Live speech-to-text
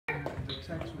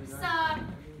some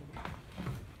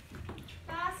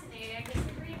fascinating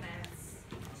disagreements.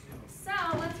 So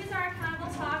let's use our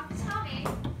accountable talk to tell me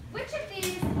which of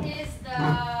these is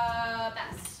the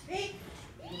best.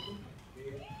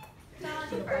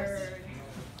 Donald, you first.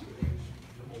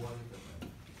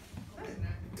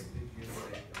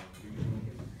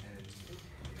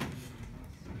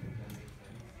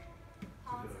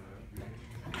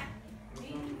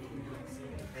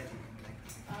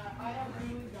 I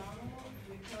agree with Donald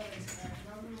because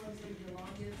number was the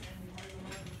longest and we had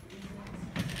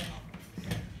a lot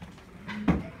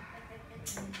of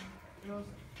reasons.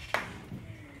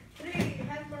 Three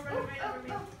has more relevant for me.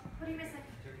 What are you missing?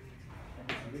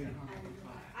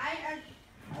 I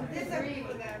disagree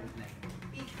with them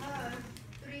because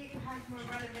three has more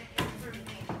relevant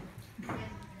information than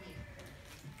me.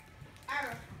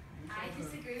 Arrow. I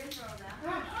disagree with Rosa.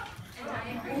 And I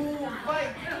agree with Donald.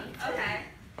 Okay.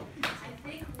 I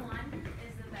think one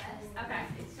is the best. Okay.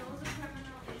 It shows a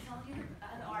criminal, it tells you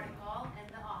the article and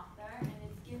the author, and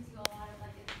it gives you a lot of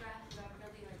like interest about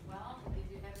really like well, and gives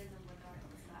you evidence of what the article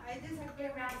is about. I disagree.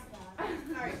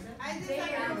 Sorry.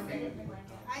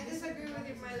 I disagree with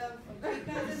you, my love,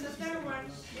 because in the third one,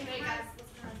 it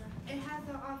has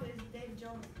the author is Dave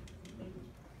Jones.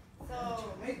 So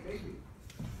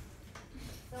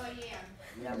yeah.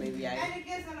 Yeah, baby, And it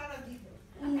gives a lot of details.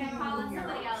 Okay, Paul and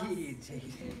somebody else. I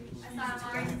saw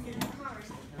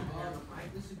Mars. I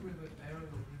disagree with Aaron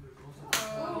and agree with Rosa.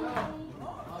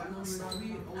 Number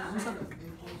three also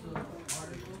includes the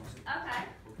article Okay.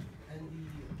 and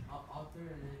the author,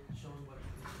 and it shows what it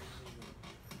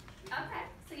is. Okay.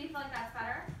 So you feel like that's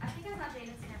better? I think I saw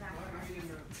Jaden's hand back there.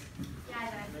 Yeah, I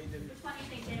did. Which one do you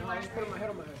think, Jaden? One or three? head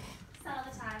on my head. Settle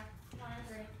the tie. One or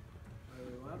three?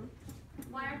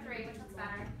 One or three? Which one's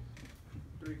better?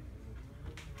 Three.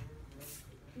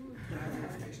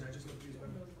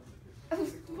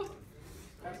 Because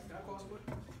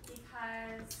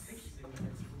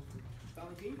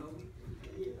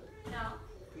no.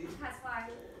 Because why?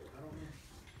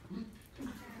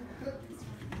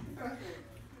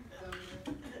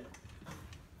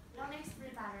 What makes three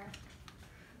better?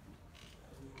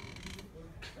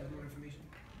 More information.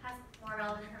 Has more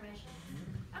relevant information.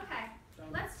 Okay.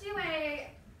 Let's do a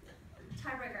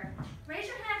tiebreaker. Raise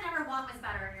your hand if number one was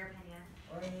better in your opinion.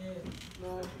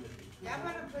 Yeah, I'm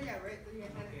gonna put that right through your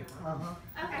head.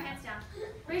 Okay, hands down.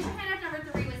 Raise your hand if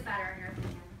number three was better in your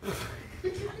opinion.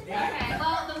 Okay,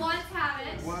 well the ones have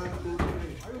it. 1, 2,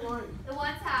 3. The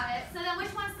ones have it. So then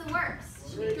which one's the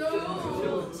worst? Two.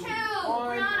 Two!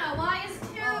 Brianna, why is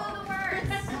two the worst?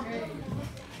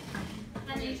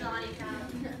 Then you, Johnny,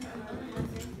 come.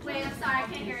 Wait, I'm sorry, I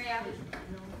can't hear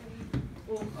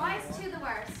you. Why is two the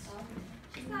worst?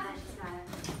 She's got it, she's got it.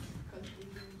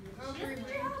 She doesn't need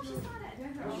your help, she's got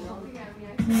it.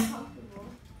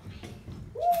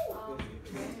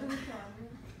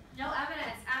 No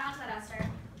evidence. Add on to that, Esther.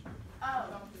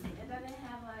 Oh, it doesn't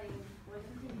have like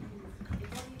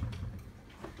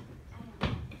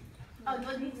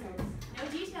no details. No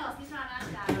details. He's not on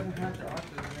It that. doesn't have the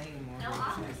author's name or No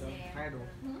author's name. title.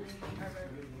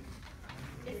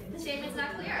 The statement's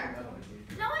not clear.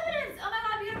 No evidence. Oh my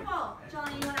God, beautiful.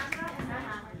 Johnny, you want to answer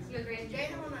that? You agree?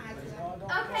 Jada wanna answer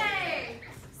that. Okay.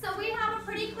 So we have a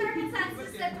pretty clear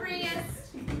consensus that three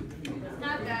is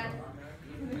not good.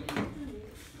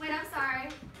 Wait, I'm sorry.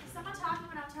 Is someone talking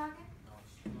when I'm talking?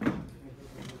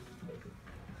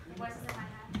 Voices in my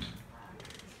head.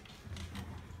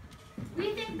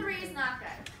 We think three is not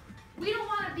good. We don't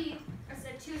want to be, or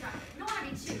said two is not good. We don't want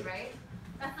to be two, right?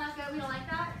 That's not good. We don't like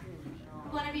that. We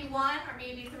want to be one, or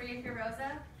maybe three if you're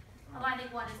Rosa. Oh, I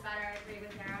think one is better. I agree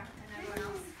with Tara and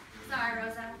everyone else. Sorry,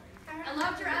 Rosa. I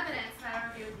loved your evidence, but I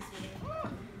don't agree with this meeting.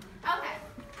 Okay.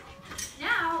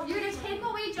 Now, you're going to take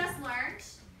what we just learned,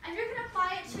 and you're going to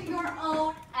apply it to your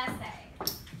own essay.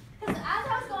 Because as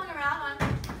I was going around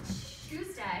on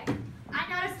Tuesday, I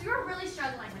noticed you were really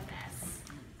struggling with this.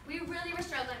 We really were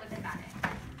struggling with embedding,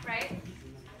 right?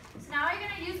 So now you're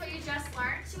going to use what you just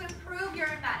learned to